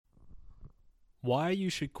Why You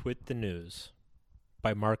Should Quit the News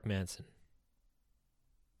by Mark Manson.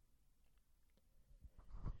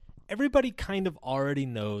 Everybody kind of already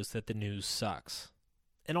knows that the news sucks.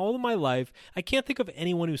 In all of my life, I can't think of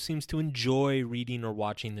anyone who seems to enjoy reading or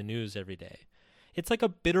watching the news every day. It's like a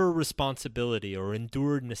bitter responsibility or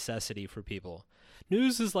endured necessity for people.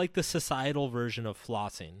 News is like the societal version of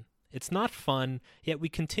flossing. It's not fun, yet we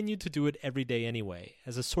continue to do it every day anyway,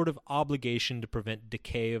 as a sort of obligation to prevent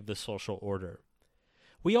decay of the social order.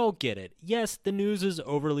 We all get it. Yes, the news is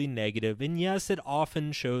overly negative, and yes, it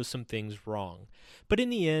often shows some things wrong. But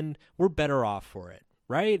in the end, we're better off for it,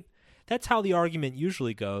 right? That's how the argument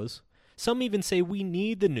usually goes. Some even say we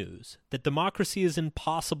need the news, that democracy is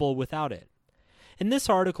impossible without it. In this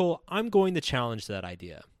article, I'm going to challenge that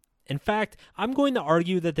idea. In fact, I'm going to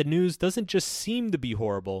argue that the news doesn't just seem to be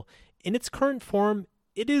horrible. In its current form,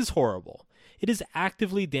 it is horrible. It is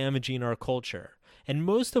actively damaging our culture. And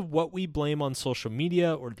most of what we blame on social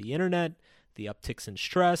media or the internet, the upticks in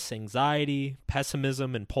stress, anxiety,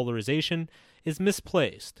 pessimism, and polarization, is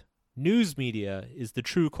misplaced. News media is the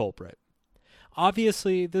true culprit.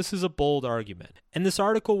 Obviously, this is a bold argument, and this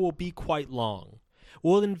article will be quite long.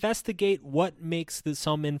 We'll investigate what makes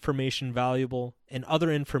some information valuable and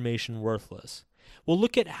other information worthless. We'll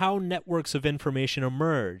look at how networks of information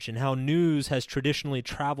emerge and how news has traditionally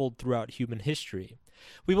traveled throughout human history.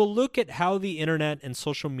 We will look at how the internet and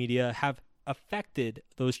social media have affected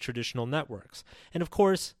those traditional networks. And of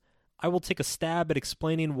course, I will take a stab at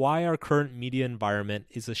explaining why our current media environment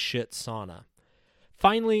is a shit sauna.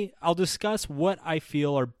 Finally, I'll discuss what I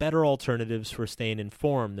feel are better alternatives for staying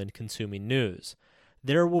informed than consuming news.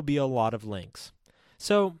 There will be a lot of links.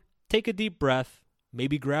 So, take a deep breath,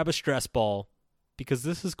 maybe grab a stress ball, because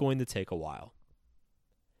this is going to take a while.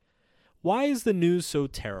 Why is the news so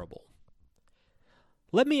terrible?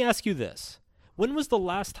 Let me ask you this. When was the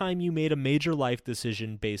last time you made a major life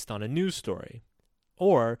decision based on a news story?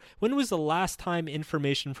 Or, when was the last time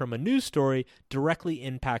information from a news story directly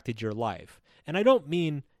impacted your life? And I don't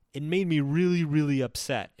mean it made me really, really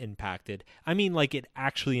upset impacted. I mean like it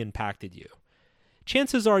actually impacted you.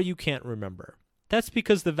 Chances are you can't remember. That's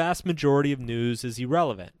because the vast majority of news is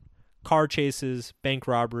irrelevant. Car chases, bank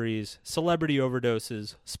robberies, celebrity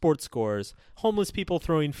overdoses, sports scores, homeless people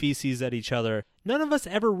throwing feces at each other. None of us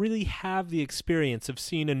ever really have the experience of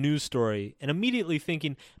seeing a news story and immediately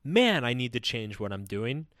thinking, man, I need to change what I'm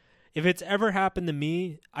doing. If it's ever happened to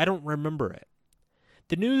me, I don't remember it.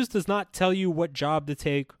 The news does not tell you what job to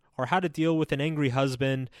take, or how to deal with an angry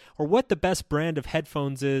husband, or what the best brand of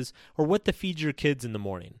headphones is, or what to feed your kids in the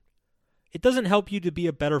morning. It doesn't help you to be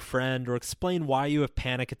a better friend, or explain why you have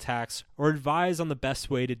panic attacks, or advise on the best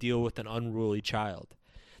way to deal with an unruly child.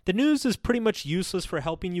 The news is pretty much useless for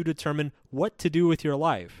helping you determine what to do with your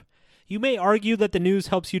life. You may argue that the news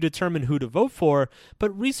helps you determine who to vote for,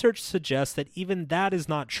 but research suggests that even that is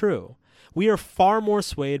not true. We are far more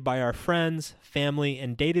swayed by our friends, family,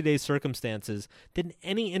 and day-to-day circumstances than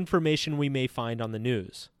any information we may find on the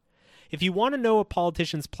news. If you want to know a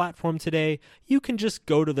politician's platform today, you can just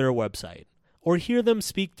go to their website or hear them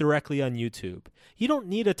speak directly on YouTube. You don't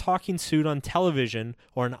need a talking suit on television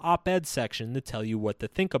or an op-ed section to tell you what to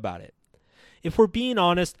think about it. If we're being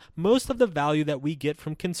honest, most of the value that we get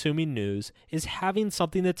from consuming news is having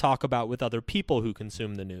something to talk about with other people who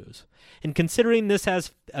consume the news. And considering this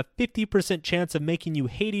has a 50% chance of making you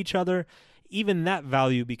hate each other, even that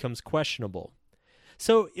value becomes questionable.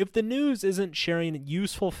 So if the news isn't sharing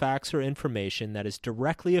useful facts or information that is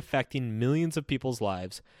directly affecting millions of people's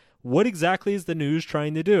lives, what exactly is the news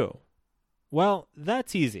trying to do? Well,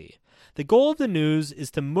 that's easy. The goal of the news is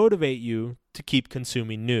to motivate you to keep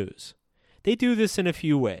consuming news. They do this in a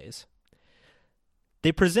few ways.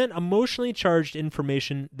 They present emotionally charged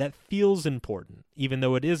information that feels important, even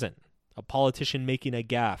though it isn't. A politician making a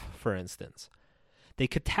gaffe, for instance. They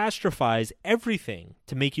catastrophize everything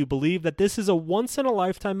to make you believe that this is a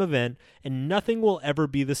once-in-a-lifetime event and nothing will ever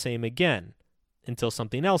be the same again, until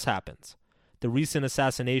something else happens. The recent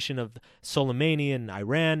assassination of Soleimani in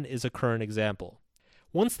Iran is a current example.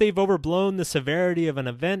 Once they've overblown the severity of an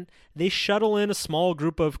event, they shuttle in a small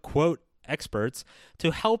group of, quote, experts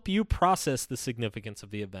to help you process the significance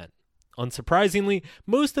of the event. Unsurprisingly,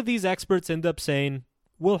 most of these experts end up saying,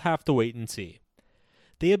 we'll have to wait and see.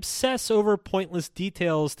 They obsess over pointless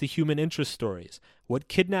details to human interest stories. What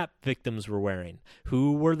kidnap victims were wearing,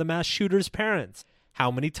 who were the mass shooter's parents,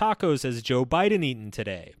 how many tacos has Joe Biden eaten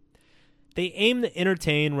today. They aim to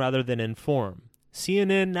entertain rather than inform.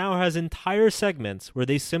 CNN now has entire segments where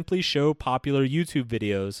they simply show popular YouTube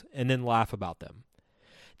videos and then laugh about them.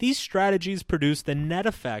 These strategies produce the net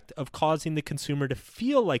effect of causing the consumer to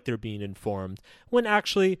feel like they're being informed, when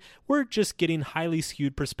actually we're just getting highly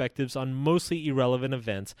skewed perspectives on mostly irrelevant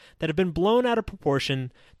events that have been blown out of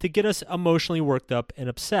proportion to get us emotionally worked up and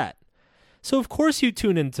upset. So of course you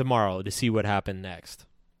tune in tomorrow to see what happened next.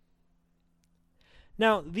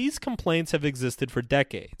 Now, these complaints have existed for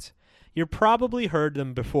decades. You've probably heard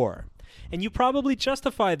them before, and you probably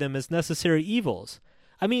justify them as necessary evils.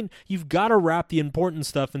 I mean, you've got to wrap the important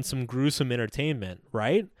stuff in some gruesome entertainment,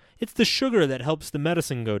 right? It's the sugar that helps the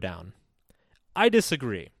medicine go down. I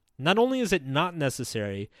disagree. Not only is it not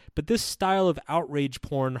necessary, but this style of outrage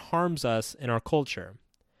porn harms us in our culture.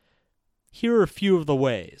 Here are a few of the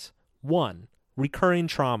ways. 1. Recurring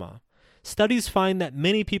trauma. Studies find that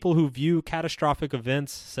many people who view catastrophic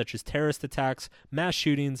events such as terrorist attacks, mass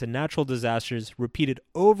shootings, and natural disasters repeated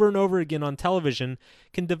over and over again on television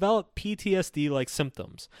can develop PTSD-like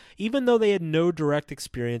symptoms, even though they had no direct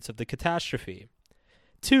experience of the catastrophe.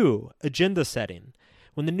 2. Agenda setting.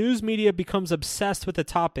 When the news media becomes obsessed with a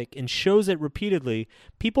topic and shows it repeatedly,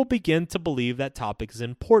 people begin to believe that topic is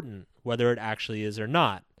important, whether it actually is or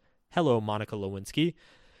not. Hello, Monica Lewinsky.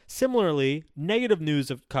 Similarly, negative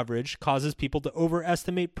news coverage causes people to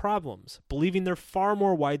overestimate problems, believing they're far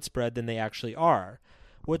more widespread than they actually are.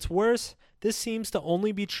 What's worse, this seems to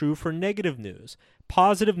only be true for negative news.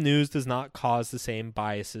 Positive news does not cause the same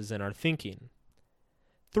biases in our thinking.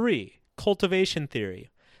 3. Cultivation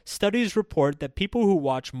theory. Studies report that people who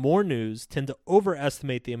watch more news tend to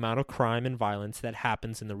overestimate the amount of crime and violence that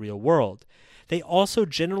happens in the real world. They also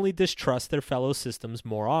generally distrust their fellow systems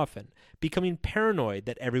more often, becoming paranoid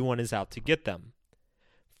that everyone is out to get them.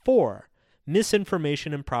 4.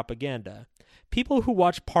 Misinformation and propaganda. People who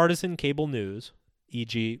watch partisan cable news,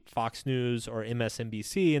 e.g. Fox News or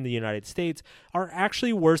MSNBC in the United States, are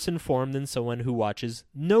actually worse informed than someone who watches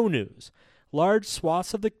no news. Large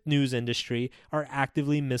swaths of the news industry are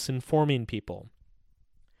actively misinforming people.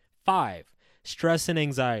 5. Stress and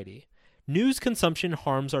anxiety. News consumption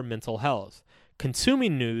harms our mental health.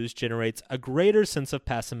 Consuming news generates a greater sense of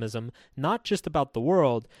pessimism, not just about the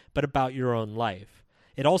world, but about your own life.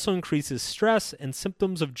 It also increases stress and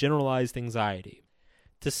symptoms of generalized anxiety.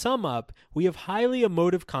 To sum up, we have highly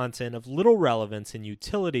emotive content of little relevance and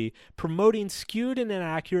utility promoting skewed and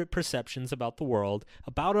inaccurate perceptions about the world,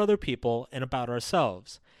 about other people, and about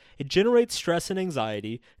ourselves. It generates stress and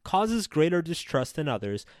anxiety, causes greater distrust in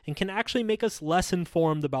others, and can actually make us less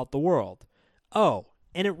informed about the world. Oh,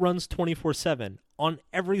 and it runs 24/7 on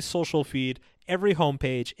every social feed, every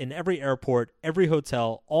homepage, in every airport, every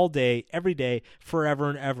hotel, all day, every day,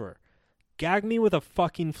 forever and ever. Gag me with a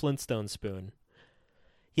fucking Flintstone spoon.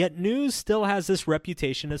 Yet news still has this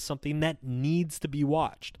reputation as something that needs to be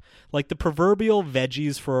watched, like the proverbial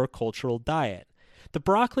veggies for our cultural diet, the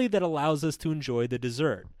broccoli that allows us to enjoy the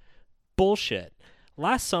dessert. Bullshit.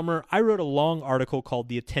 Last summer, I wrote a long article called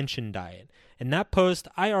The Attention Diet. In that post,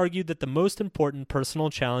 I argued that the most important personal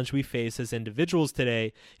challenge we face as individuals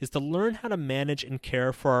today is to learn how to manage and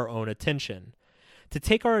care for our own attention. To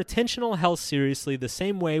take our attentional health seriously the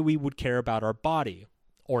same way we would care about our body,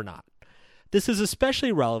 or not. This is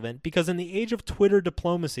especially relevant because in the age of Twitter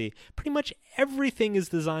diplomacy, pretty much everything is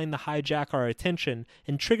designed to hijack our attention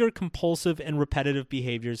and trigger compulsive and repetitive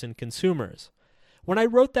behaviors in consumers. When I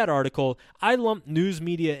wrote that article, I lumped news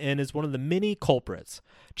media in as one of the many culprits.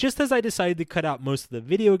 Just as I decided to cut out most of the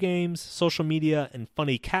video games, social media, and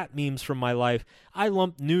funny cat memes from my life, I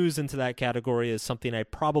lumped news into that category as something I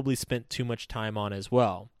probably spent too much time on as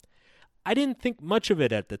well. I didn't think much of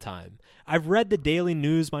it at the time. I've read the daily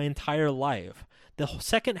news my entire life. The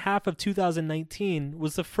second half of 2019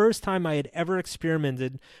 was the first time I had ever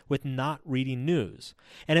experimented with not reading news,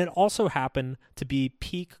 and it also happened to be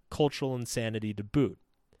peak cultural insanity to boot.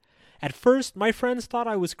 At first, my friends thought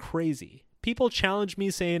I was crazy. People challenged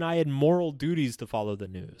me saying I had moral duties to follow the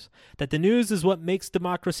news, that the news is what makes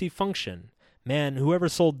democracy function. Man, whoever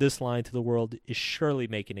sold this line to the world is surely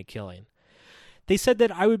making a killing. They said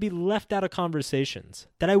that I would be left out of conversations,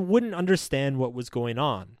 that I wouldn't understand what was going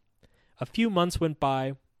on. A few months went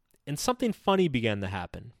by, and something funny began to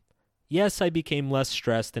happen. Yes, I became less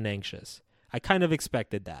stressed and anxious. I kind of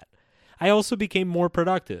expected that. I also became more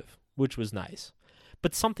productive, which was nice.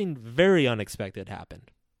 But something very unexpected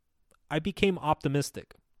happened. I became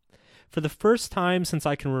optimistic. For the first time since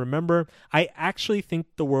I can remember, I actually think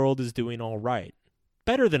the world is doing all right.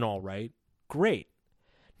 Better than all right. Great.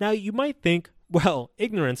 Now, you might think, well,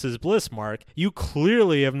 ignorance is bliss, Mark. You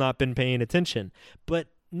clearly have not been paying attention. But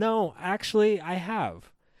no, actually, I have.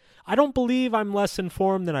 I don't believe I'm less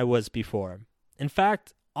informed than I was before. In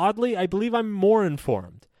fact, oddly, I believe I'm more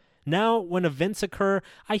informed. Now, when events occur,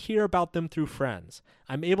 I hear about them through friends.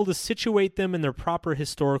 I'm able to situate them in their proper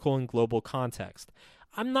historical and global context.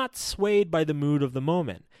 I'm not swayed by the mood of the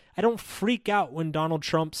moment. I don't freak out when Donald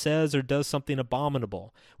Trump says or does something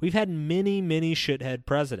abominable. We've had many, many shithead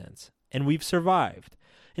presidents, and we've survived.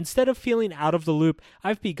 Instead of feeling out of the loop,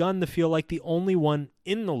 I've begun to feel like the only one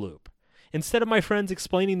in the loop. Instead of my friends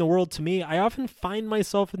explaining the world to me, I often find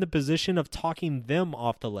myself in the position of talking them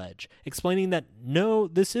off the ledge, explaining that, no,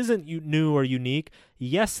 this isn't new or unique.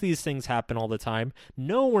 Yes, these things happen all the time.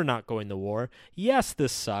 No, we're not going to war. Yes,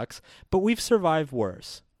 this sucks, but we've survived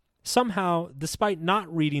worse. Somehow, despite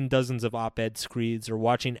not reading dozens of op-ed screeds or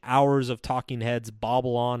watching hours of talking heads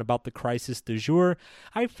bobble on about the crisis du jour,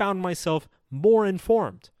 I found myself more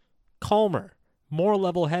informed, calmer, more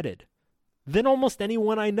level-headed than almost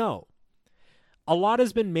anyone I know. A lot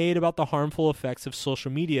has been made about the harmful effects of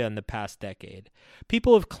social media in the past decade.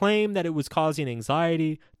 People have claimed that it was causing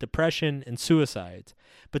anxiety, depression, and suicides.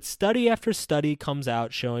 But study after study comes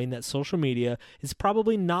out showing that social media is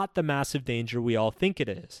probably not the massive danger we all think it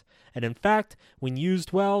is. And in fact, when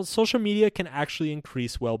used well, social media can actually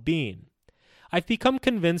increase well-being. I've become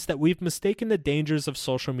convinced that we've mistaken the dangers of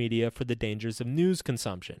social media for the dangers of news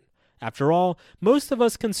consumption. After all, most of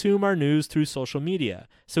us consume our news through social media,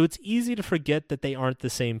 so it's easy to forget that they aren't the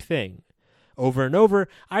same thing. Over and over,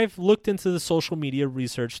 I've looked into the social media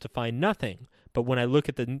research to find nothing, but when I look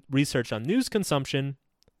at the research on news consumption,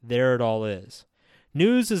 there it all is.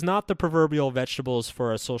 News is not the proverbial vegetables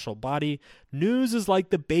for a social body. News is like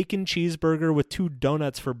the bacon cheeseburger with 2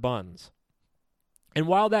 donuts for buns. And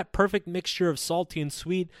while that perfect mixture of salty and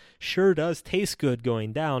sweet sure does taste good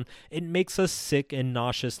going down, it makes us sick and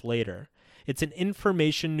nauseous later. It's an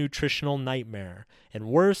information nutritional nightmare. And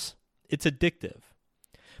worse, it's addictive.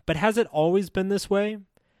 But has it always been this way?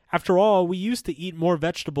 After all, we used to eat more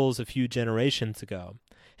vegetables a few generations ago.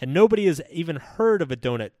 And nobody has even heard of a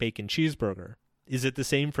donut bacon cheeseburger. Is it the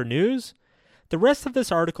same for news? The rest of this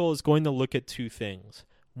article is going to look at 2 things.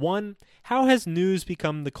 1, how has news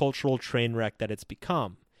become the cultural train wreck that it's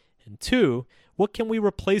become? And 2, what can we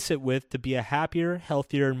replace it with to be a happier,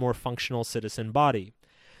 healthier, and more functional citizen body?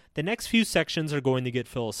 The next few sections are going to get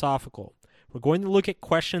philosophical. We're going to look at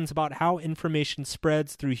questions about how information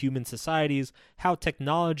spreads through human societies, how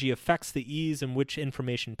technology affects the ease in which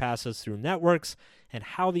information passes through networks, and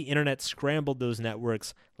how the internet scrambled those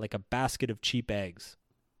networks like a basket of cheap eggs.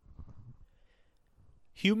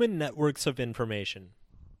 Human networks of information.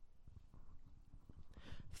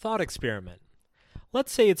 Thought experiment.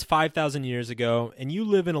 Let's say it's 5,000 years ago, and you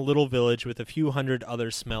live in a little village with a few hundred other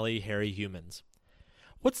smelly, hairy humans.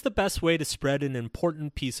 What's the best way to spread an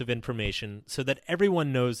important piece of information so that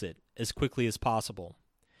everyone knows it as quickly as possible?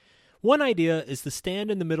 One idea is to stand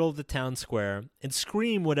in the middle of the town square and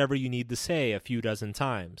scream whatever you need to say a few dozen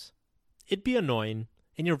times. It'd be annoying,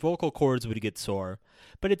 and your vocal cords would get sore,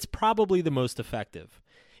 but it's probably the most effective.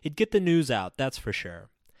 It'd get the news out, that's for sure.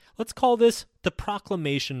 Let's call this the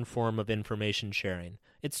proclamation form of information sharing.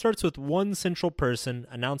 It starts with one central person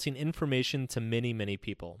announcing information to many, many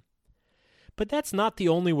people. But that's not the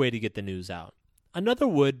only way to get the news out. Another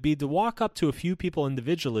would be to walk up to a few people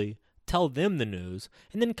individually, tell them the news,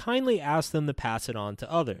 and then kindly ask them to pass it on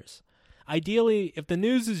to others. Ideally, if the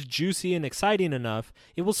news is juicy and exciting enough,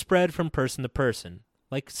 it will spread from person to person,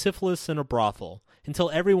 like syphilis in a brothel,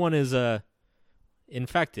 until everyone is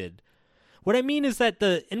infected. What I mean is that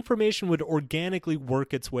the information would organically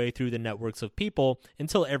work its way through the networks of people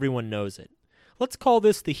until everyone knows it. Let's call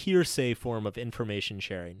this the hearsay form of information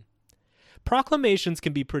sharing. Proclamations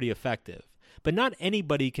can be pretty effective, but not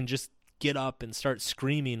anybody can just get up and start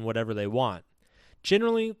screaming whatever they want.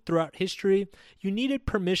 Generally, throughout history, you needed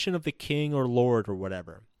permission of the king or lord or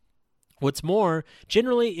whatever. What's more,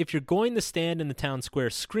 generally, if you're going to stand in the town square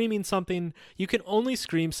screaming something, you can only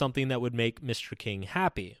scream something that would make Mr. King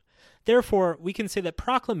happy. Therefore, we can say that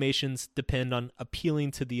proclamations depend on appealing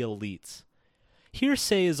to the elites.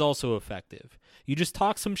 Hearsay is also effective. You just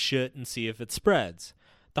talk some shit and see if it spreads.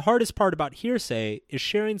 The hardest part about hearsay is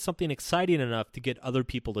sharing something exciting enough to get other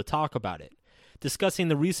people to talk about it. Discussing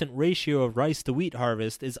the recent ratio of rice to wheat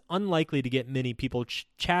harvest is unlikely to get many people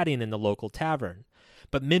chatting in the local tavern.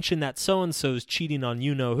 But mention that so-and-so's cheating on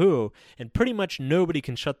you-know-who, and pretty much nobody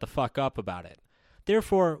can shut the fuck up about it.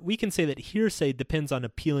 Therefore, we can say that hearsay depends on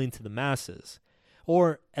appealing to the masses,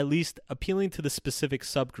 or at least appealing to the specific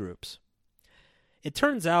subgroups. It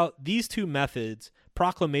turns out these 2 methods,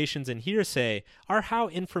 proclamations and hearsay, are how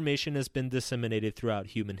information has been disseminated throughout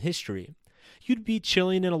human history. You'd be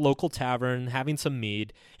chilling in a local tavern, having some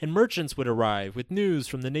mead, and merchants would arrive with news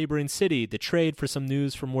from the neighboring city to trade for some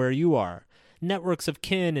news from where you are. Networks of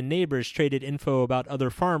kin and neighbors traded info about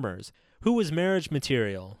other farmers, who was marriage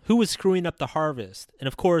material, who was screwing up the harvest, and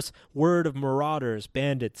of course, word of marauders,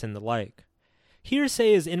 bandits, and the like.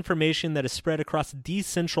 Hearsay is information that is spread across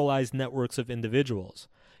decentralized networks of individuals.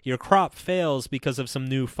 Your crop fails because of some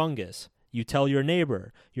new fungus. You tell your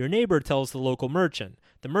neighbor tells the local merchant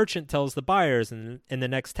tells the buyers in the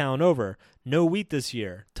next town over, no wheat this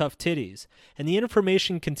year, tough titties, and the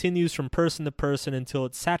information continues from person to person until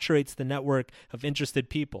it saturates the network of interested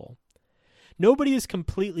people. Nobody is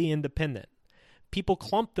completely independent. People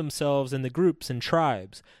clump themselves into groups and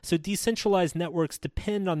tribes, so decentralized networks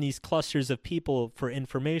depend on these clusters of people for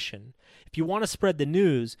information. If you want to spread the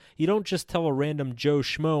news, you don't just tell a random Joe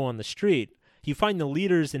Schmo on the street. You find the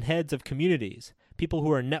leaders and heads of communities, people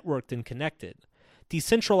who are networked and connected.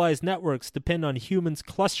 Decentralized networks depend on humans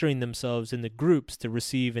clustering themselves into groups to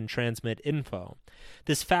receive and transmit info.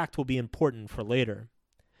 This fact will be important for later.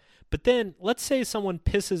 But then, let's say someone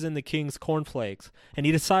pisses in the king's cornflakes, and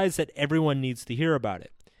he decides that everyone needs to hear about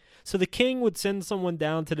it. So the king would send someone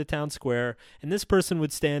down to the town square, and this person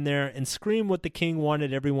would stand there and scream what the king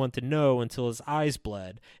wanted everyone to know until his eyes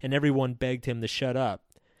bled, and everyone begged him to shut up.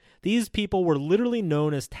 These people were literally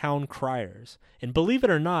known as town criers, and believe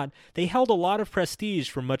it or not, they held a lot of prestige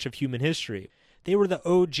for much of human history. They were the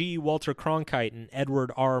OG Walter Cronkite and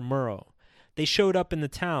Edward R. Murrow. They showed up in the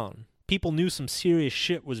town. People knew some serious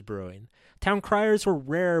shit was brewing. Town criers were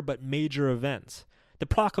rare but major events. The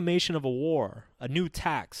proclamation of a war, a new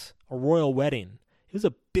tax, a royal wedding. It was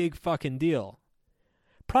a big fucking deal.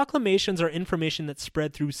 Proclamations are information that's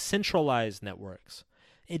spread through centralized networks.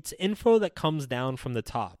 It's info that comes down from the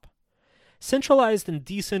top. Centralized and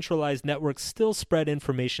decentralized networks still spread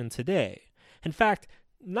information today. In fact,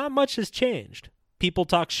 not much has changed. People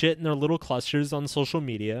talk shit in their little clusters on social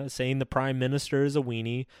media, saying the prime minister is a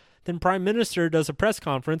weenie. Then prime minister does a press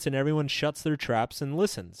conference and everyone shuts their traps and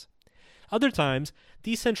listens. Other times,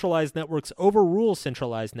 decentralized networks overrule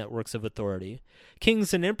centralized networks of authority.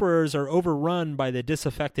 Kings and emperors are overrun by the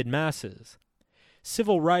disaffected masses.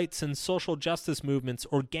 Civil rights and social justice movements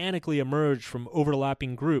organically emerge from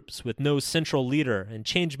overlapping groups with no central leader and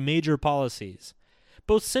change major policies.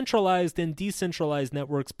 Both centralized and decentralized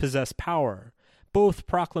networks possess power. Both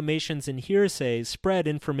proclamations and hearsay spread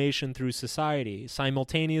information through society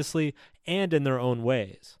simultaneously and in their own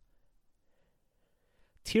ways.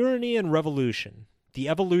 Tyranny and revolution, the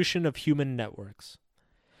evolution of human networks.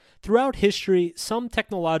 Throughout history, some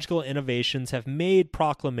technological innovations have made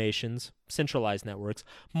proclamations, centralized networks,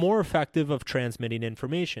 more effective of transmitting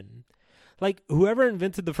information. Like, whoever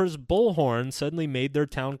invented the first bullhorn suddenly made their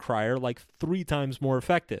town crier like 3 times more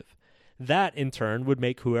effective. That, in turn, would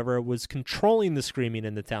make whoever was controlling the screaming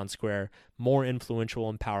in the town square more influential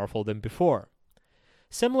and powerful than before.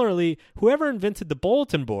 Similarly, whoever invented the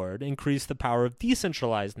bulletin board increased the power of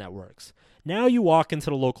decentralized networks. Now you walk into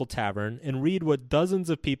the local tavern and read what dozens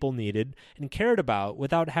of people needed and cared about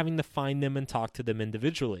without having to find them and talk to them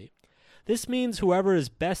individually. This means whoever is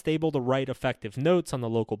best able to write effective notes on the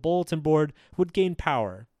local bulletin board would gain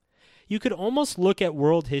power. You could almost look at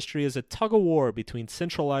world history as a tug-of-war between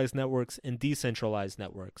centralized networks and decentralized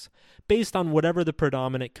networks, based on whatever the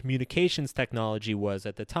predominant communications technology was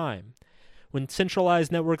at the time. When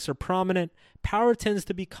centralized networks are prominent, power tends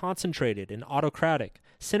to be concentrated and autocratic,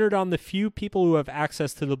 centered on the few people who have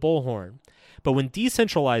access to the bullhorn. But when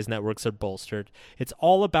decentralized networks are bolstered, it's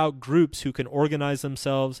all about groups who can organize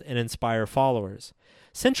themselves and inspire followers.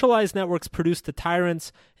 Centralized networks produce the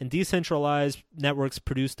tyrants, and decentralized networks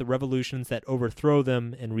produce the revolutions that overthrow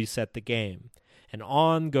them and reset the game. And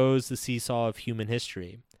on goes the seesaw of human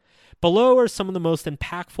history. Below are some of the most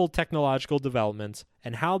impactful technological developments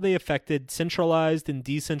and how they affected centralized and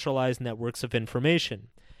decentralized networks of information.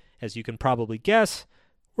 As you can probably guess,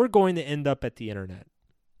 we're going to end up at the internet.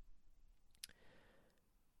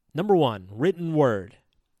 Number 1, written word.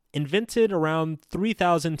 Invented around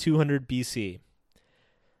 3200 BC.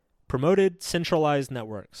 Promoted centralized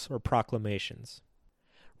networks or proclamations.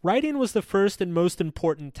 Writing was the first and most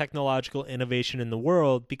important technological innovation in the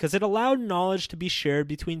world because it allowed knowledge to be shared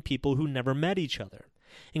between people who never met each other,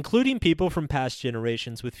 including people from past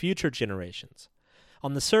generations with future generations.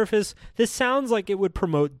 On the surface, this sounds like it would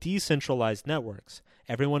promote decentralized networks.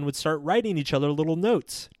 Everyone would start writing each other little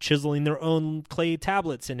notes, chiseling their own clay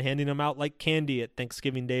tablets and handing them out like candy at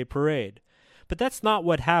Thanksgiving Day parade. But that's not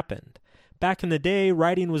what happened. Back in the day,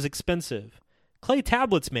 writing was expensive. Clay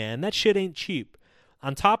tablets, man, that shit ain't cheap.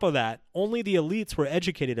 On top of that, only the elites were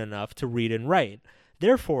educated enough to read and write.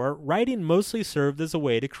 Therefore, writing mostly served as a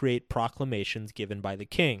way to create proclamations given by the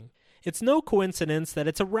king. It's no coincidence that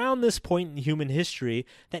it's around this point in human history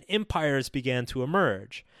that empires began to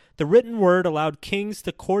emerge. The written word allowed kings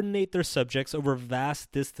to coordinate their subjects over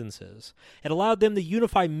vast distances. It allowed them to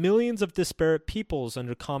unify millions of disparate peoples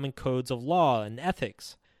under common codes of law and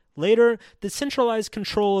ethics. Later, the centralized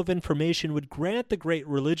control of information would grant the great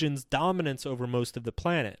religions dominance over most of the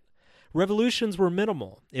planet. Revolutions were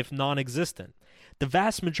minimal, if non-existent. The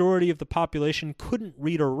vast majority of the population couldn't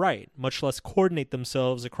read or write, much less coordinate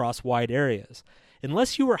themselves across wide areas.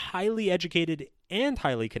 Unless you were highly educated and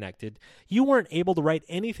highly connected, you weren't able to write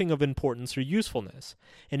anything of importance or usefulness.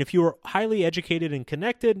 And if you were highly educated and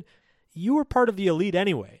connected, you were part of the elite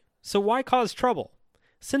anyway. So why cause trouble?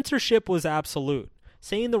 Censorship was absolute.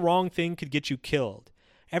 Saying the wrong thing could get you killed.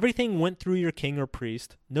 Everything went through your king or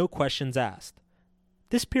priest, no questions asked.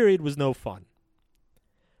 This period was no fun.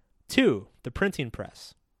 2. The printing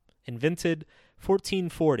press. Invented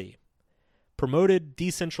 1440. Promoted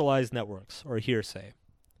decentralized networks, or hearsay.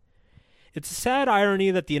 It's a sad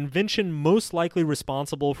irony that the invention most likely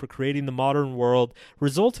responsible for creating the modern world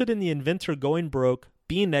resulted in the inventor going broke,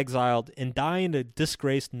 being exiled, and dying a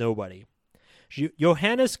disgraced nobody.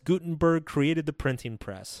 Johannes Gutenberg created the printing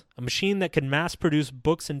press, a machine that could mass-produce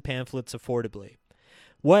books and pamphlets affordably.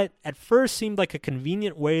 What at first seemed like a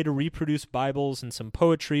convenient way to reproduce Bibles and some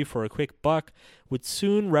poetry for a quick buck would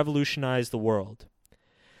soon revolutionize the world.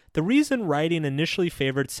 The reason writing initially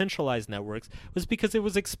favored centralized networks was because it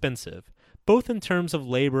was expensive, both in terms of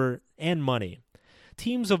labor and money.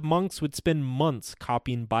 Teams of monks would spend months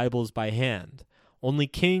copying Bibles by hand. Only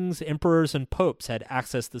kings, emperors, and popes had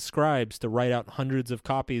access to scribes to write out hundreds of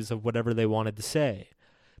copies of whatever they wanted to say.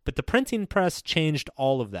 But the printing press changed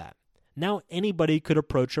all of that. Now anybody could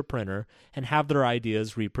approach a printer and have their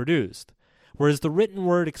ideas reproduced. Whereas the written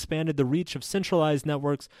word expanded the reach of centralized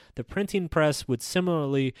networks, the printing press would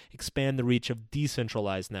similarly expand the reach of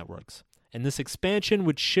decentralized networks. And this expansion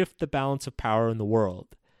would shift the balance of power in the world.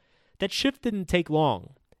 That shift didn't take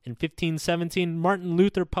long. In 1517, Martin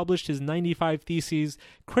Luther published his 95 Theses,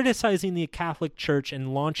 criticizing the Catholic Church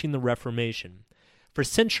and launching the Reformation. For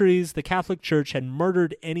centuries, the Catholic Church had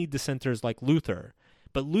murdered any dissenters like Luther,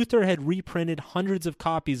 but Luther had reprinted hundreds of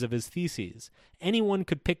copies of his theses. Anyone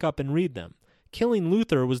could pick up and read them. Killing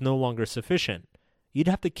Luther was no longer sufficient. You'd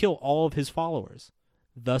have to kill all of his followers.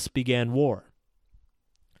 Thus began war.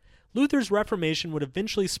 Luther's Reformation would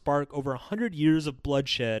eventually spark over 100 years of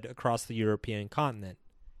bloodshed across the European continent.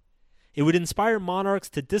 It would inspire monarchs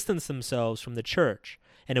to distance themselves from the church,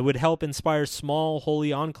 and it would help inspire small, holy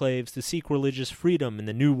enclaves to seek religious freedom in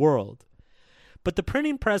the New World. But the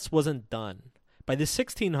printing press wasn't done. By the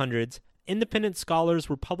 1600s, independent scholars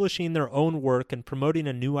were publishing their own work and promoting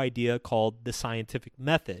a new idea called the scientific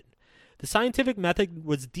method. The scientific method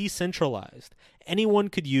was decentralized. Anyone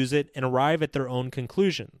could use it and arrive at their own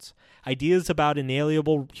conclusions. Ideas about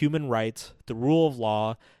inalienable human rights, the rule of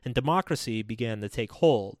law, and democracy began to take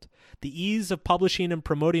hold. The ease of publishing and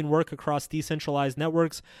promoting work across decentralized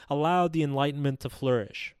networks allowed the Enlightenment to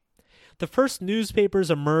flourish. The first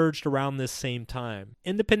newspapers emerged around this same time,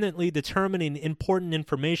 independently determining important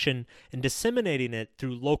information and disseminating it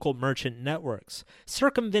through local merchant networks,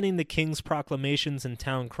 circumventing the king's proclamations and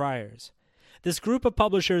town criers. This group of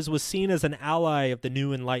publishers was seen as an ally of the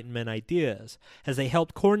new Enlightenment ideas, as they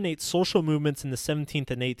helped coordinate social movements in the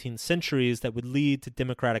 17th and 18th centuries that would lead to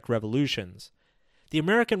democratic revolutions. The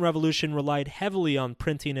American Revolution relied heavily on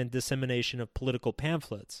printing and dissemination of political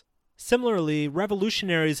pamphlets. Similarly,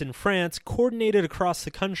 revolutionaries in France coordinated across the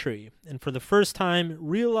country, and for the first time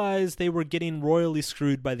realized they were getting royally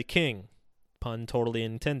screwed by the king. Pun totally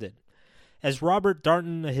intended. As Robert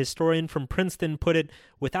Darnton, a historian from Princeton, put it,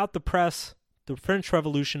 without the press, the French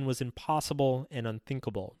Revolution was impossible and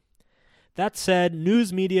unthinkable. That said,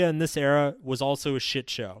 news media in this era was also a shit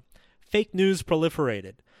show. Fake news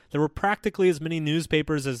proliferated. There were practically as many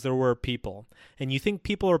newspapers as there were people. And you think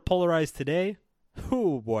people are polarized today?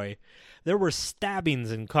 Oh boy, there were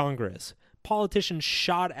stabbings in Congress. Politicians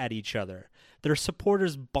shot at each other. Their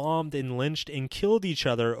supporters bombed and lynched and killed each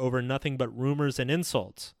other over nothing but rumors and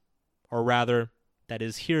insults. Or rather, that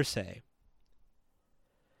is hearsay.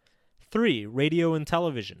 3. Radio and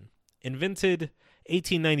television. Invented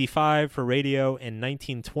 1895 for radio and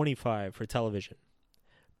 1925 for television.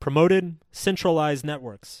 Promoted centralized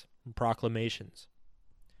networks and proclamations.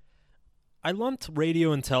 I lumped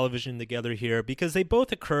radio and television together here because they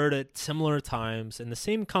both occurred at similar times, and the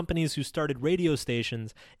same companies who started radio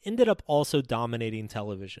stations ended up also dominating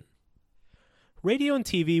television. Radio and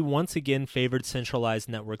TV once again favored centralized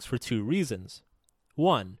networks for two reasons.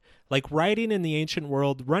 One, like writing in the ancient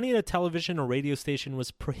world, running a television or radio station was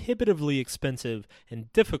prohibitively expensive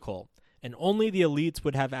and difficult, and only the elites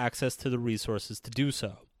would have access to the resources to do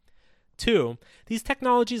so. 2, these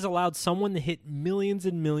technologies allowed someone to hit millions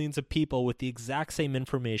and millions of people with the exact same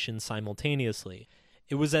information simultaneously.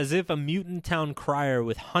 It was as if a mutant town crier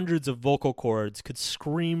with hundreds of vocal cords could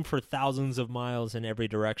scream for thousands of miles in every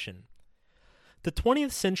direction. The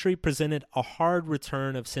 20th century presented a hard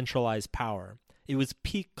return of centralized power. It was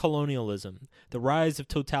peak colonialism, the rise of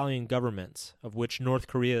totalitarian governments, of which North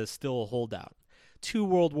Korea is still a holdout, 2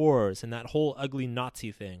 world wars, and that whole ugly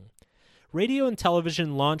Nazi thing. Radio and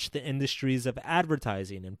television launched the industries of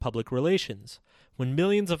advertising and public relations. When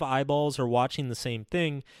millions of eyeballs are watching the same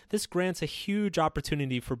thing, this grants a huge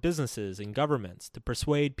opportunity for businesses and governments to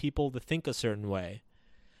persuade people to think a certain way.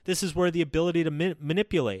 This is where the ability to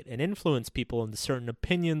manipulate and influence people into certain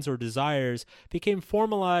opinions or desires became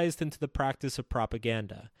formalized into the practice of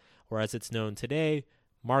propaganda, or as it's known today,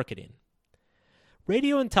 marketing.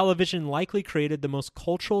 Radio and television likely created the most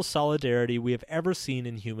cultural solidarity we have ever seen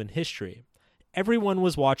in human history. Everyone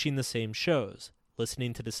was watching the same shows,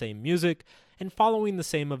 listening to the same music, and following the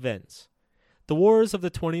same events. The wars of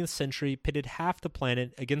the 20th century pitted half the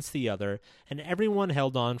planet against the other, and everyone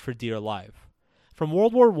held on for dear life. From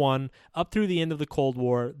World War I up through the end of the Cold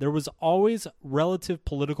War, there was always relative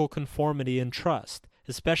political conformity and trust,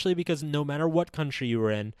 especially because no matter what country you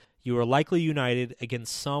were in, you were likely united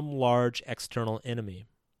against some large external enemy.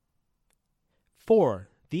 4.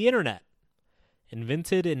 The Internet.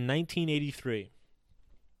 Invented in 1983.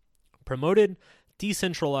 Promoted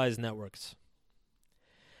decentralized networks.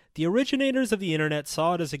 The originators of the Internet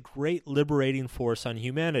saw it as a great liberating force on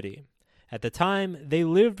humanity. At the time, they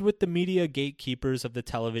lived with the media gatekeepers of the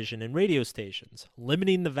television and radio stations,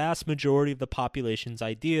 limiting the vast majority of the population's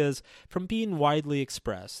ideas from being widely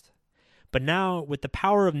expressed. But now, with the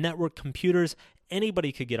power of network computers,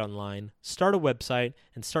 anybody could get online, start a website,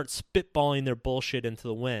 and start spitballing their bullshit into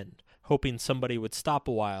the wind, hoping somebody would stop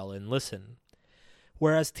a while and listen.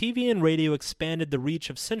 Whereas TV and radio expanded the reach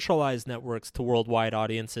of centralized networks to worldwide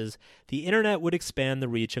audiences, the Internet would expand the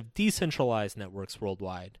reach of decentralized networks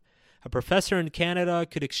worldwide. A professor in Canada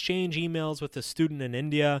could exchange emails with a student in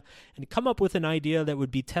India and come up with an idea that would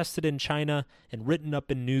be tested in China and written up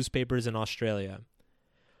in newspapers in Australia.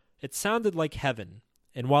 It sounded like heaven,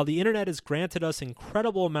 and while the Internet has granted us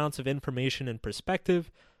incredible amounts of information and perspective,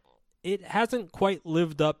 it hasn't quite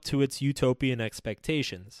lived up to its utopian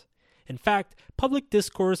expectations. In fact, public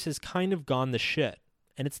discourse has kind of gone to shit,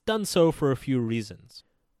 and it's done so for a few reasons.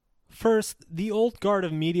 First, the old guard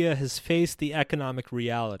of media has faced the economic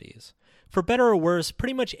realities. For better or worse,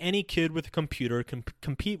 pretty much any kid with a computer can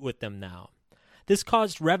compete with them now. This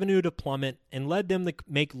caused revenue to plummet and led them to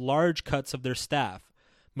make large cuts of their staff,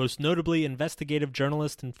 most notably investigative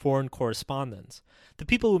journalists and foreign correspondents, the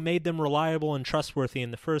people who made them reliable and trustworthy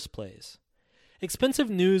in the first place. Expensive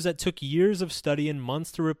news that took years of study and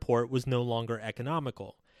months to report was no longer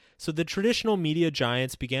economical. So the traditional media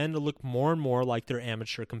giants began to look more and more like their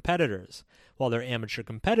amateur competitors, while their amateur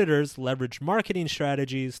competitors leveraged marketing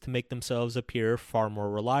strategies to make themselves appear far more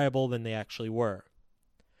reliable than they actually were.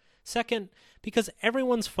 Second, because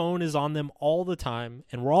everyone's phone is on them all the time,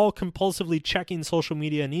 and we're all compulsively checking social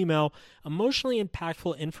media and email, emotionally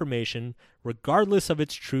impactful information, regardless of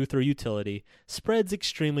its truth or utility, spreads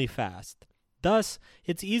extremely fast. Thus,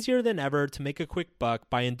 it's easier than ever to make a quick buck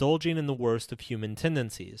by indulging in the worst of human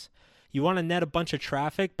tendencies. You want to net a bunch of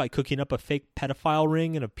traffic by cooking up a fake pedophile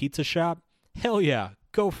ring in a pizza shop? Hell yeah,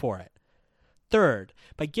 go for it. Third,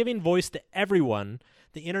 by giving voice to everyone,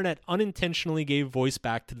 the Internet unintentionally gave voice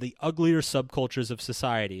back to the uglier subcultures of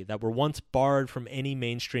society that were once barred from any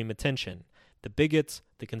mainstream attention: the bigots,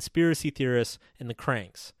 the conspiracy theorists, and the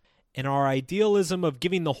cranks. In our idealism of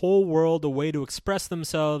giving the whole world a way to express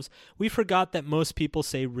themselves, we forgot that most people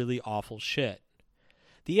say really awful shit.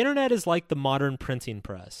 The Internet is like the modern printing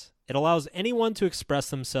press. It allows anyone to express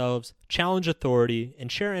themselves, challenge authority, and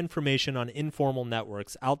share information on informal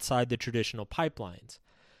networks outside the traditional pipelines.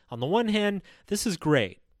 On the one hand, this is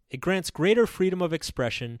great. It grants greater freedom of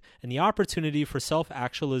expression and the opportunity for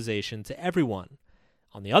self-actualization to everyone.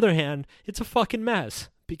 On the other hand, it's a fucking mess,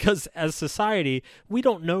 because as society, we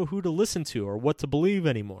don't know who to listen to or what to believe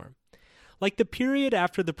anymore. Like the period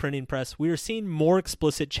after the printing press, we are seeing more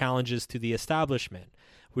explicit challenges to the establishment.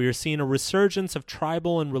 We are seeing a resurgence of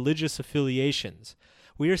tribal and religious affiliations.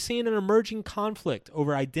 We are seeing an emerging conflict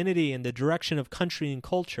over identity and the direction of country and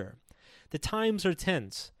culture. The times are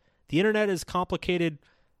tense. The Internet has complicated,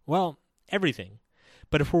 well, everything.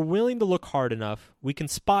 But if we're willing to look hard enough, we can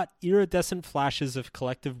spot iridescent flashes of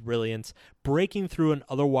collective brilliance breaking through an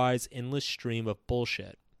otherwise endless stream of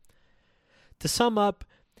bullshit. To sum up,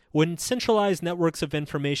 When centralized networks of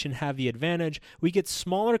information have the advantage, we get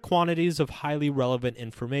smaller quantities of highly relevant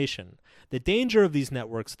information. The danger of these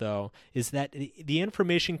networks, though, is that the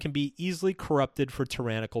information can be easily corrupted for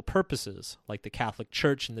tyrannical purposes, like the Catholic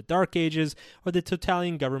Church in the Dark Ages or the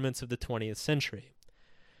totalitarian governments of the 20th century.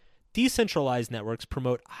 Decentralized networks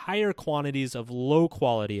promote higher quantities of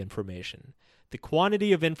low-quality information. The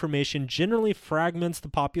quantity of information generally fragments the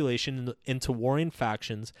population into warring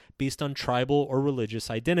factions based on tribal or religious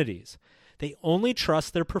identities. They only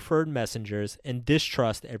trust their preferred messengers and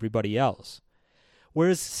distrust everybody else.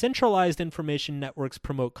 Whereas centralized information networks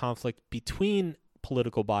promote conflict between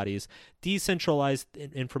political bodies, decentralized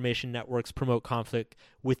information networks promote conflict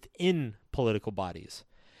within political bodies.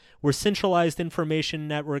 Where centralized information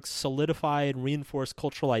networks solidify and reinforce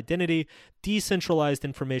cultural identity, decentralized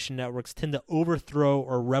information networks tend to overthrow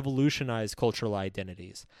or revolutionize cultural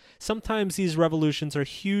identities. Sometimes these revolutions are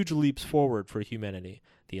huge leaps forward for humanity,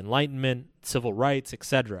 the Enlightenment, civil rights,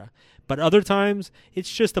 etc. But other times,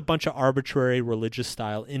 it's just a bunch of arbitrary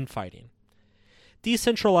religious-style infighting.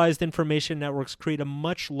 Decentralized information networks create a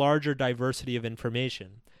much larger diversity of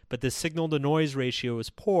information, but the signal-to-noise ratio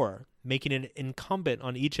is poor, making it incumbent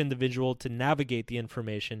on each individual to navigate the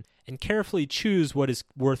information and carefully choose what is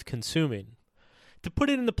worth consuming. To put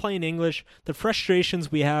it into plain English, the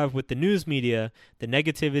frustrations we have with the news media, the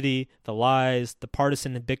negativity, the lies, the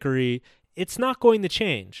partisan bickery, it's not going to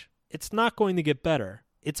change. It's not going to get better.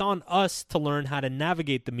 It's on us to learn how to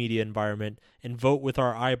navigate the media environment and vote with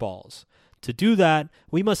our eyeballs. To do that,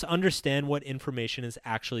 we must understand what information is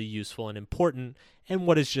actually useful and important and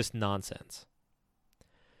what is just nonsense.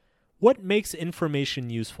 What makes information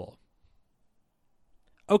useful?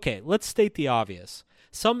 Okay, let's state the obvious.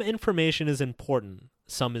 Some information is important,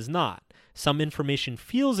 some is not. Some information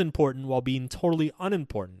feels important while being totally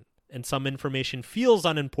unimportant, and some information feels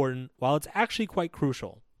unimportant while it's actually quite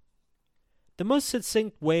crucial. The most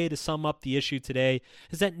succinct way to sum up the issue today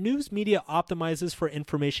is that news media optimizes for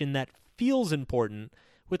information that feels important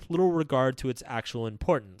with little regard to its actual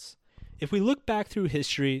importance. If we look back through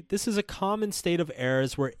history, this is a common state of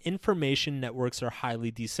eras where information networks are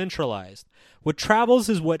highly decentralized. What travels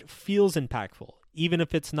is what feels impactful, even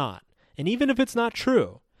if it's not, and even if it's not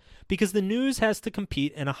true. Because the news has to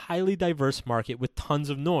compete in a highly diverse market with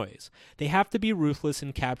tons of noise. They have to be ruthless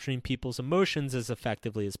in capturing people's emotions as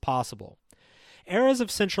effectively as possible. Eras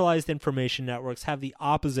of centralized information networks have the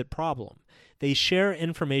opposite problem. They share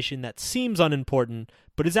information that seems unimportant,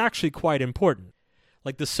 but is actually quite important.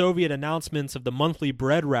 Like the Soviet announcements of the monthly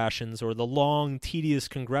bread rations or the long, tedious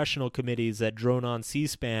congressional committees that drone on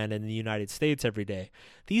C-SPAN in the United States every day.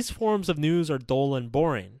 These forms of news are dull and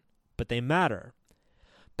boring, but they matter.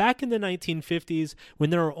 Back in the 1950s, when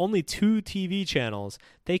there were only 2 TV channels,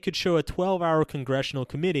 they could show a 12-hour congressional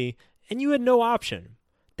committee, and you had no option.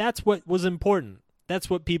 That's what was important. That's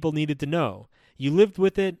what people needed to know. You lived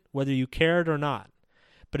with it, whether you cared or not.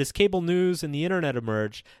 But as cable news and the internet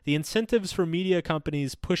emerged, the incentives for media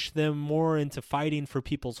companies pushed them more into fighting for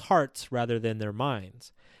people's hearts rather than their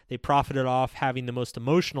minds. They profited off having the most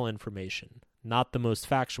emotional information, not the most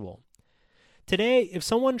factual. Today, if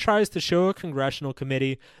someone tries to show a congressional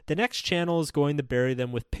committee, the next channel is going to bury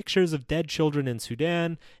them with pictures of dead children in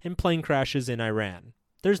Sudan and plane crashes in Iran.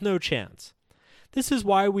 There's no chance. This is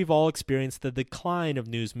why we've all experienced the decline of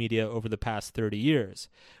news media over the past 30 years.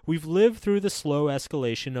 We've lived through the slow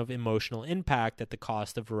escalation of emotional impact at the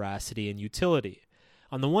cost of veracity and utility.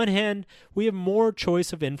 On the one hand, we have more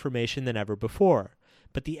choice of information than ever before,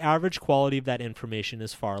 but the average quality of that information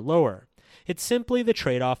is far lower. It's simply the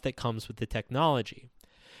trade-off that comes with the technology.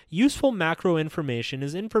 Useful macro information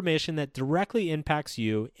is information that directly impacts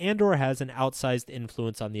you and/or has an outsized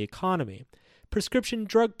influence on the economy. Prescription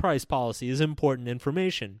drug price policy is important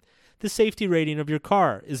information. The safety rating of your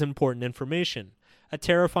car is important information. A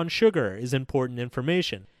tariff on sugar is important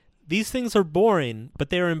information. These things are boring, but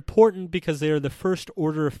they are important because they are the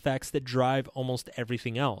first-order effects that drive almost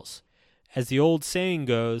everything else. As the old saying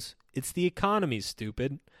goes, it's the economy,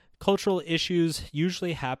 stupid. Cultural issues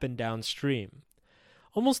usually happen downstream.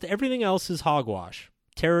 Almost everything else is hogwash.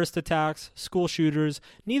 Terrorist attacks, school shooters,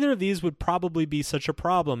 neither of these would probably be such a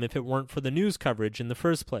problem if it weren't for the news coverage in the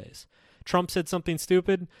first place. Trump said something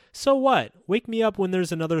stupid? So what? Wake me up when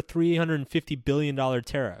there's another $350 billion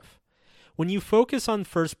tariff. When you focus on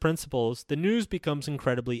first principles, the news becomes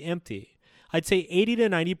incredibly empty. I'd say 80 to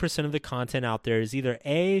 90% of the content out there is either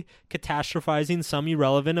A, catastrophizing some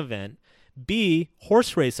irrelevant event, B,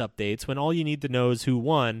 horse race updates when all you need to know is who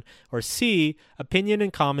won, or C, opinion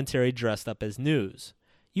and commentary dressed up as news.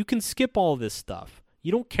 You can skip all this stuff.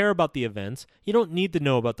 You don't care about the events. You don't need to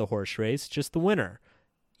know about the horse race, just the winner.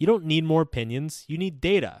 You don't need more opinions, you need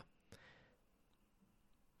data.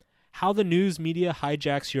 How the news media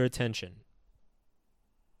hijacks your attention.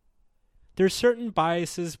 There are certain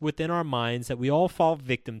biases within our minds that we all fall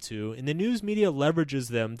victim to, and the news media leverages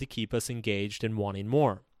them to keep us engaged and wanting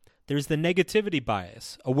more. There's the negativity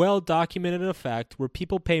bias, a well-documented effect where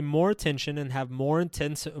people pay more attention and have more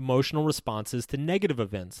intense emotional responses to negative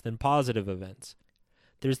events than positive events.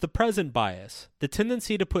 There's the present bias, the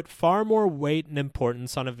tendency to put far more weight and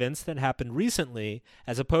importance on events that happened recently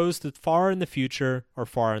as opposed to far in the future or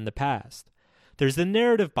far in the past. There's the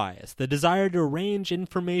narrative bias, the desire to arrange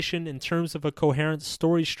information in terms of a coherent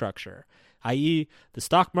story structure, i.e., the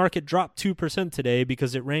stock market dropped 2% today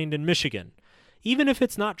because it rained in Michigan, even if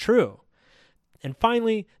it's not true. And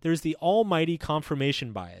finally, there's the almighty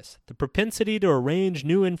confirmation bias, the propensity to arrange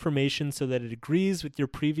new information so that it agrees with your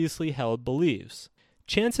previously held beliefs.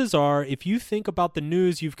 Chances are, if you think about the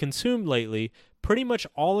news you've consumed lately, pretty much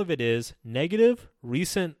all of it is negative,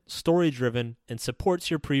 recent, story-driven, and supports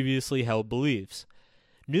your previously held beliefs.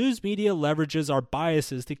 News media leverages our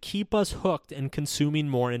biases to keep us hooked and consuming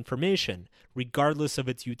more information, regardless of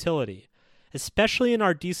its utility. Especially in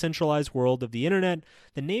our decentralized world of the internet,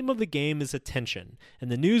 the name of the game is attention,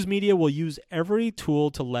 and the news media will use every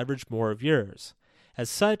tool to leverage more of yours. As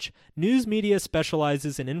such, news media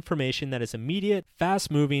specializes in information that is immediate,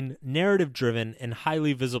 fast-moving, narrative-driven, and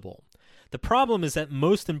highly visible. The problem is that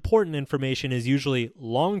most important information is usually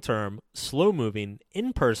long-term, slow-moving,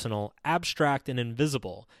 impersonal, abstract, and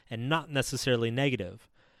invisible, and not necessarily negative.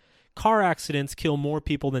 Car accidents kill more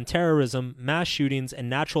people than terrorism, mass shootings, and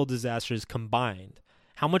natural disasters combined.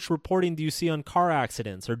 How much reporting do you see on car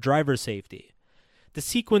accidents or driver safety? The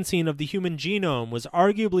sequencing of the human genome was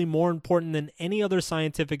arguably more important than any other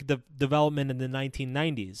scientific development in the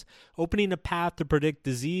 1990s, opening a path to predict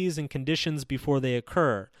disease and conditions before they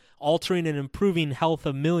occur, altering and improving health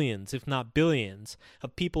of millions, if not billions,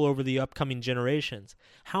 of people over the upcoming generations.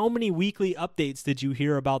 How many weekly updates did you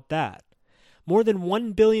hear about that? More than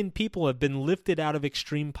 1 billion people have been lifted out of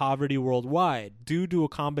extreme poverty worldwide due to a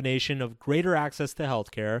combination of greater access to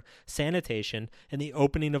healthcare, sanitation, and the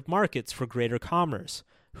opening of markets for greater commerce.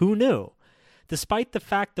 Who knew? Despite the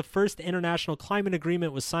fact the first international climate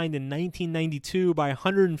agreement was signed in 1992 by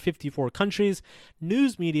 154 countries,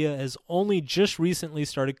 news media has only just recently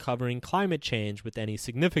started covering climate change with any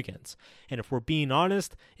significance. And if we're being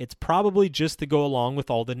honest, it's probably just to go along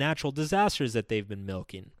with all the natural disasters that they've been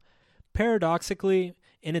milking. Paradoxically,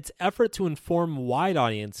 in its effort to inform wide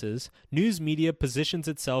audiences, news media positions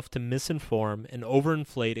itself to misinform and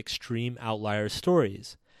overinflate extreme outlier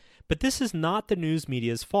stories. But this is not the news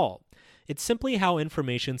media's fault. It's simply how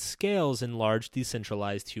information scales in large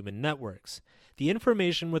decentralized human networks. The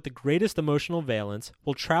information with the greatest emotional valence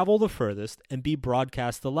will travel the furthest and be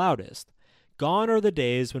broadcast the loudest. Gone are the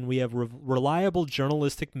days when we have reliable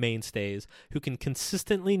journalistic mainstays who can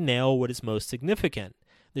consistently nail what is most significant.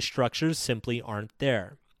 The structures simply aren't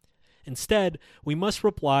there. Instead, we must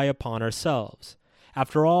rely upon ourselves.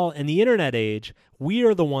 After all, in the internet age, we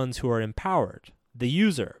are the ones who are empowered, the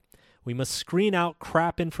user. We must screen out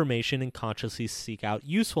crap information and consciously seek out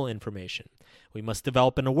useful information. We must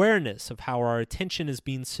develop an awareness of how our attention is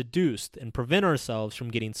being seduced and prevent ourselves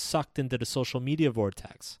from getting sucked into the social media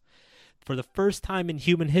vortex. For the first time in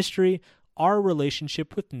human history, our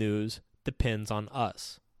relationship with news depends on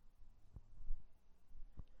us.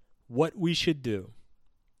 What we should do.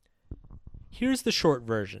 Here's the short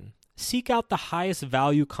version. Seek out the highest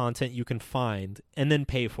value content you can find and then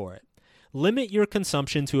pay for it. Limit your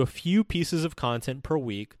consumption to a few pieces of content per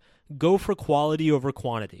week. Go for quality over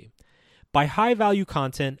quantity. By high value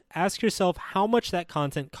content, ask yourself how much that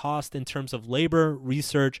content costs in terms of labor,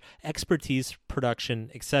 research, expertise,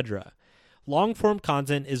 production, etc. Long form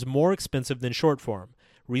content is more expensive than short form.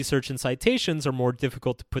 Research and citations are more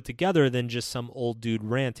difficult to put together than just some old dude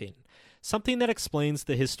ranting. Something that explains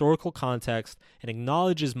the historical context and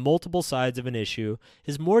acknowledges multiple sides of an issue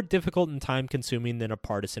is more difficult and time-consuming than a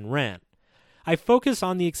partisan rant. I focus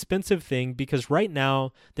on the expensive thing because right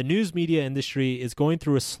now, the news media industry is going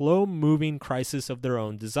through a slow-moving crisis of their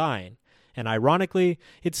own design, and ironically,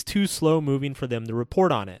 it's too slow-moving for them to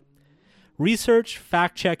report on it. Research,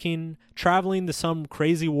 fact-checking, traveling to some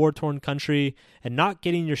crazy war-torn country, and not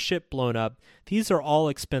getting your ship blown up, these are all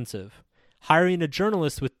expensive. Hiring a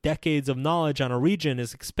journalist with decades of knowledge on a region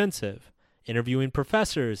is expensive. Interviewing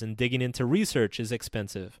professors and digging into research is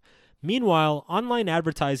expensive. Meanwhile, online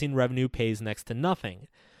advertising revenue pays next to nothing.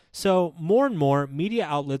 So, more and more, media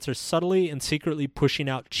outlets are subtly and secretly pushing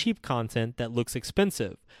out cheap content that looks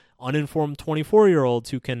expensive. Uninformed 24-year-olds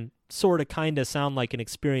who can sorta kinda sound like an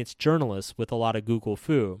experienced journalist with a lot of Google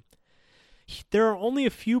foo. There are only a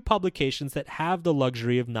few publications that have the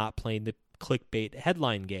luxury of not playing the clickbait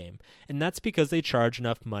headline game, and that's because they charge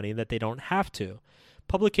enough money that they don't have to.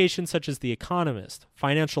 Publications such as The Economist,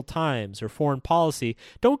 Financial Times, or Foreign Policy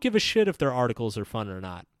don't give a shit if their articles are fun or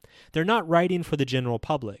not. They're not writing for the general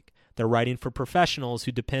public. They're writing for professionals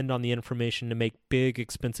who depend on the information to make big,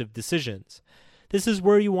 expensive decisions. This is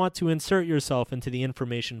where you want to insert yourself into the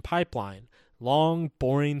information pipeline. Long,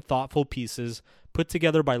 boring, thoughtful pieces put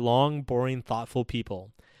together by long, boring, thoughtful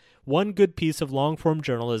people. One good piece of long-form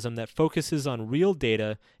journalism that focuses on real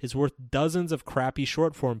data is worth dozens of crappy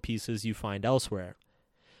short-form pieces you find elsewhere.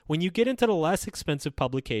 When you get into the less expensive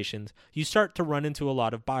publications, you start to run into a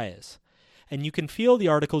lot of bias, and you can feel the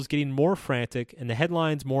articles getting more frantic and the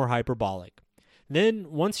headlines more hyperbolic.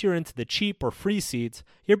 Then, once you're into the cheap or free seats,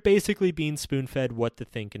 you're basically being spoon-fed what to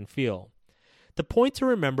think and feel. The point to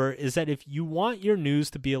remember is that if you want your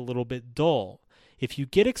news to be a little bit dull, if you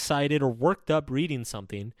get excited or worked up reading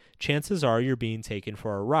something, chances are you're being taken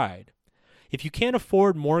for a ride. If you can't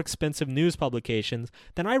afford more expensive news publications,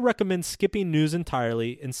 then I recommend skipping news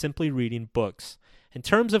entirely and simply reading books. In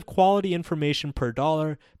terms of quality information per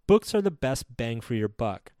dollar, books are the best bang for your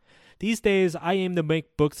buck. These days, I aim to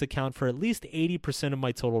make books account for at least 80% of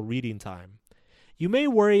my total reading time. You may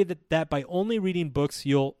worry that by only reading books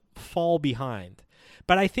you'll fall behind,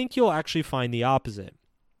 but I think you'll actually find the opposite.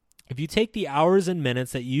 If you take the hours and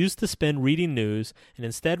minutes that you used to spend reading news and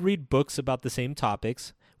instead read books about the same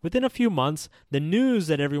topics, within a few months, the news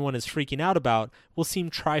that everyone is freaking out about will seem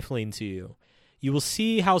trifling to you. You will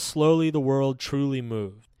see how slowly the world truly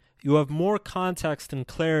moved. You have more context and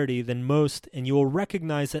clarity than most, and you will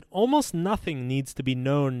recognize that almost nothing needs to be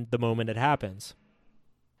known the moment it happens.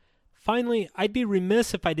 Finally, I'd be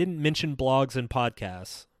remiss if I didn't mention blogs and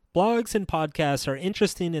podcasts. Blogs and podcasts are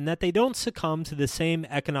interesting in that they don't succumb to the same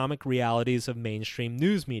economic realities of mainstream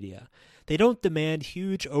news media. They don't demand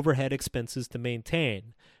huge overhead expenses to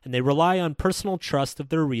maintain, and they rely on personal trust of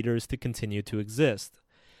their readers to continue to exist.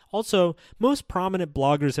 Also, most prominent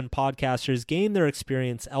bloggers and podcasters gain their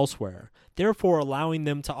experience elsewhere, therefore allowing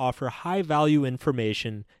them to offer high-value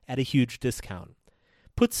information at a huge discount.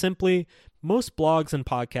 Put simply, most blogs and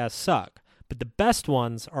podcasts suck, but the best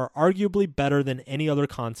ones are arguably better than any other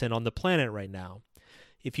content on the planet right now.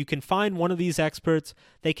 If you can find one of these experts,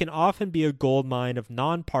 they can often be a goldmine of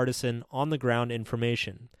nonpartisan, on-the-ground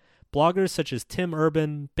information. Bloggers such as Tim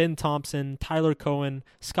Urban, Ben Thompson, Tyler Cohen,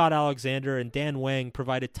 Scott Alexander, and Dan Wang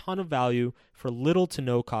provide a ton of value for little to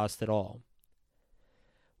no cost at all.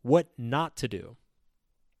 What not to do.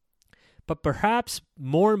 But perhaps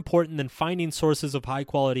more important than finding sources of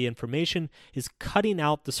high-quality information is cutting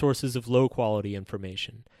out the sources of low-quality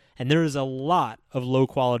information. And there is a lot of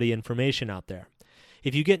low-quality information out there.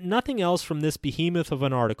 If you get nothing else from this behemoth of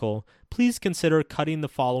an article, please consider cutting the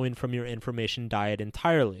following from your information diet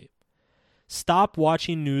entirely. Stop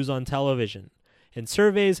watching news on television. In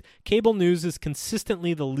surveys, cable news is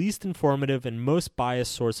consistently the least informative and most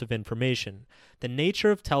biased source of information. The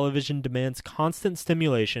nature of television demands constant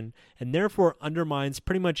stimulation and therefore undermines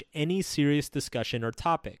pretty much any serious discussion or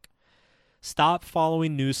topic. Stop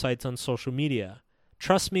following news sites on social media.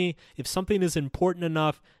 Trust me, if something is important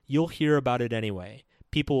enough, you'll hear about it anyway.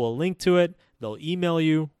 People will link to it, they'll email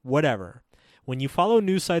you, whatever. When you follow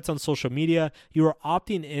news sites on social media, you are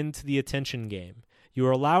opting into the attention game. You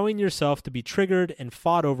are allowing yourself to be triggered and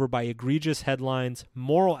fought over by egregious headlines,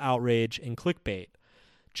 moral outrage, and clickbait.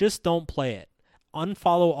 Just don't play it.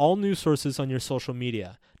 Unfollow all news sources on your social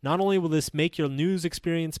media. Not only will this make your news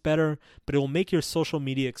experience better, but it will make your social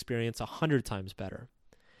media experience 100 times better.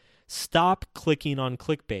 Stop clicking on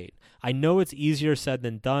clickbait. I know it's easier said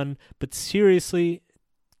than done, but seriously,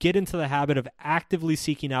 get into the habit of actively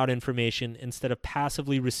seeking out information instead of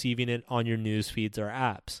passively receiving it on your news feeds or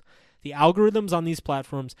apps. The algorithms on these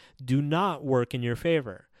platforms do not work in your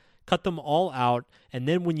favor. Cut them all out, and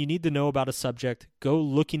then when you need to know about a subject, go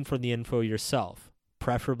looking for the info yourself,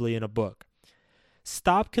 preferably in a book.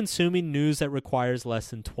 Stop consuming news that requires less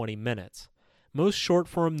than 20 minutes. Most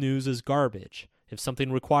short-form news is garbage. If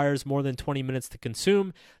something requires more than 20 minutes to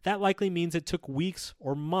consume, that likely means it took weeks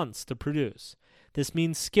or months to produce. This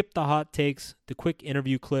means skip the hot takes, the quick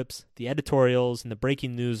interview clips, the editorials, and the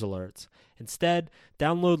breaking news alerts. Instead,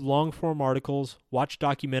 download long-form articles, watch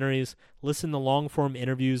documentaries, listen to long-form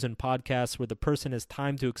interviews and podcasts where the person has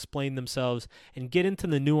time to explain themselves and get into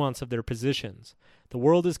the nuance of their positions. The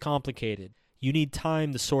world is complicated. You need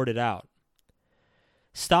time to sort it out.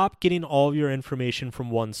 Stop getting all of your information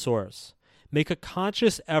from one source. Make a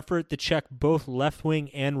conscious effort to check both left-wing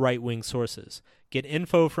and right-wing sources. Get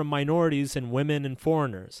info from minorities and women and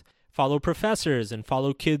foreigners. Follow professors and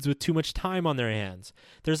follow kids with too much time on their hands.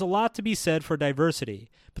 There's a lot to be said for diversity,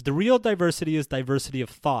 but the real diversity is diversity of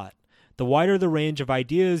thought. The wider the range of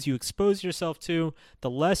ideas you expose yourself to, the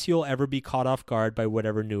less you'll ever be caught off guard by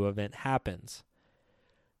whatever new event happens.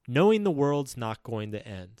 Knowing the world's not going to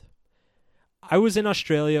end. I was in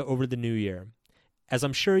Australia over the New Year. As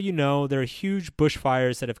I'm sure you know, there are huge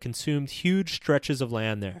bushfires that have consumed huge stretches of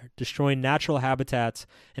land there, destroying natural habitats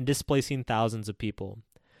and displacing thousands of people.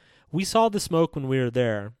 We saw the smoke when we were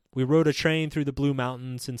there. We rode a train through the Blue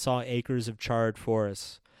Mountains and saw acres of charred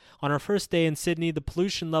forests. On our first day in Sydney, the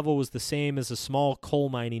pollution level was the same as a small coal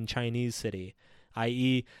mining Chinese city,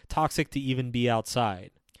 i.e., toxic to even be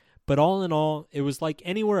outside. But all in all, it was like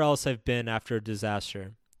anywhere else I've been after a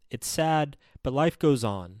disaster. It's sad, but life goes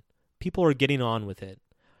on. People are getting on with it.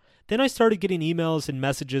 Then I started getting emails and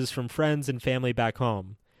messages from friends and family back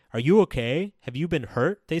home. "Are you okay? Have you been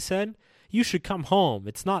hurt?" they said. "You should come home.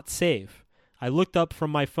 It's not safe." I looked up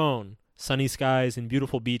from my phone. Sunny skies and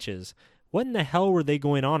beautiful beaches. What in the hell were they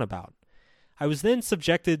going on about? I was then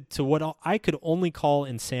subjected to what I could only call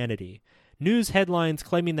insanity. News headlines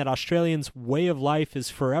claiming that Australians' way of life is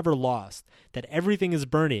forever lost, that everything is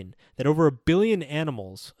burning, that over 1 billion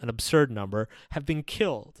animals, an absurd number, have been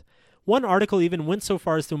killed. One article even went so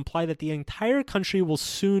far as to imply that the entire country will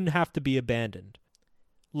soon have to be abandoned.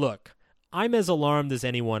 Look, I'm as alarmed as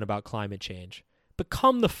anyone about climate change. But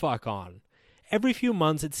come the fuck on. Every few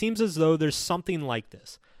months it seems as though there's something like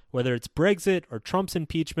this. Whether it's Brexit or Trump's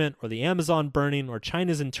impeachment or the Amazon burning or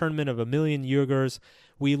China's internment of 1 million Uyghurs,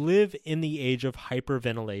 we live in the age of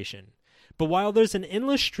hyperventilation. But while there's an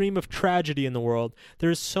endless stream of tragedy in the world,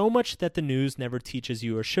 there is so much that the news never teaches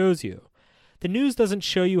you or shows you. The news doesn't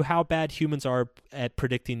show you how bad humans are at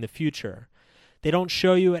predicting the future. They don't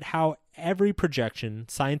show you at how every projection,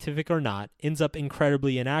 scientific or not, ends up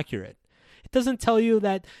incredibly inaccurate. It doesn't tell you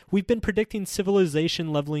that we've been predicting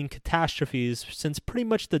civilization-leveling catastrophes since pretty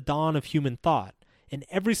much the dawn of human thought, and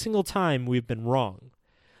every single time we've been wrong.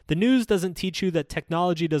 The news doesn't teach you that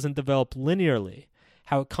technology doesn't develop linearly,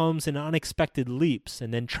 how it comes in unexpected leaps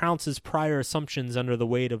and then trounces prior assumptions under the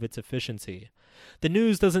weight of its efficiency. The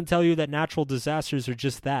news doesn't tell you that natural disasters are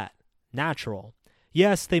just that, natural.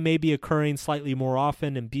 Yes, they may be occurring slightly more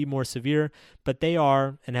often and be more severe, but they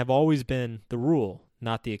are, and have always been, the rule,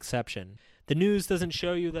 not the exception. The news doesn't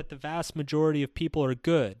show you that the vast majority of people are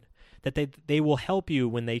good, that they will help you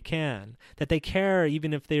when they can, that they care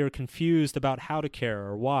even if they are confused about how to care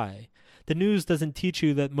or why. The news doesn't teach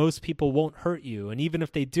you that most people won't hurt you, and even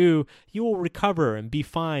if they do, you will recover and be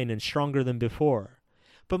fine and stronger than before.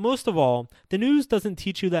 But most of all, the news doesn't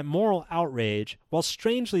teach you that moral outrage, while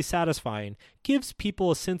strangely satisfying, gives people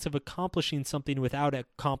a sense of accomplishing something without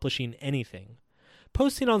accomplishing anything.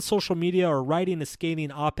 Posting on social media or writing a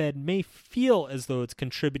scathing op-ed may feel as though it's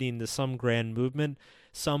contributing to some grand movement,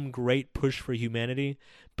 some great push for humanity,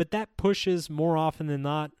 but that push is, more often than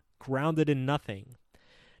not, grounded in nothing.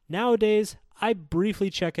 Nowadays, I briefly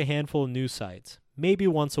check a handful of news sites, maybe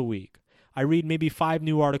once a week. I read maybe 5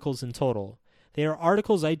 new articles in total. They are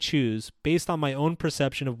articles I choose based on my own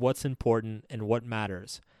perception of what's important and what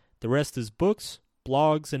matters. The rest is books,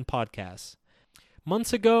 blogs, and podcasts.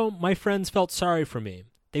 Months ago, my friends felt sorry for me.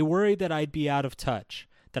 They worried that I'd be out of touch,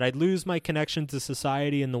 that I'd lose my connection to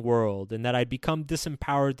society and the world, and that I'd become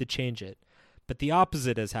disempowered to change it. But the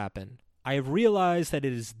opposite has happened. I have realized that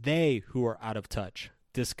it is they who are out of touch,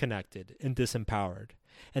 disconnected, and disempowered.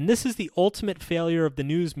 And this is the ultimate failure of the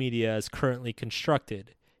news media as currently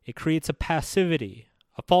constructed. It creates a passivity,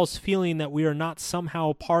 a false feeling that we are not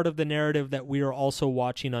somehow part of the narrative that we are also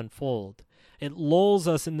watching unfold. It lulls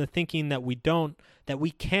us into thinking that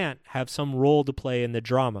we can't have some role to play in the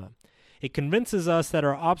drama. It convinces us that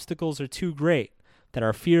our obstacles are too great, that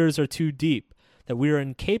our fears are too deep, that we are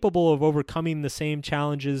incapable of overcoming the same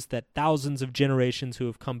challenges that thousands of generations who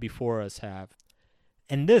have come before us have.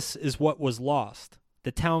 And this is what was lost.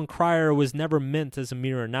 The town crier was never meant as a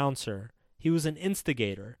mere announcer. He was an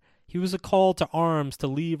instigator. He was a call to arms to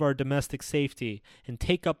leave our domestic safety and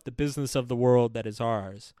take up the business of the world that is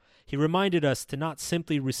ours. He reminded us to not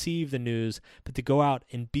simply receive the news, but to go out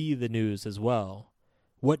and be the news as well.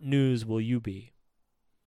 What news will you be?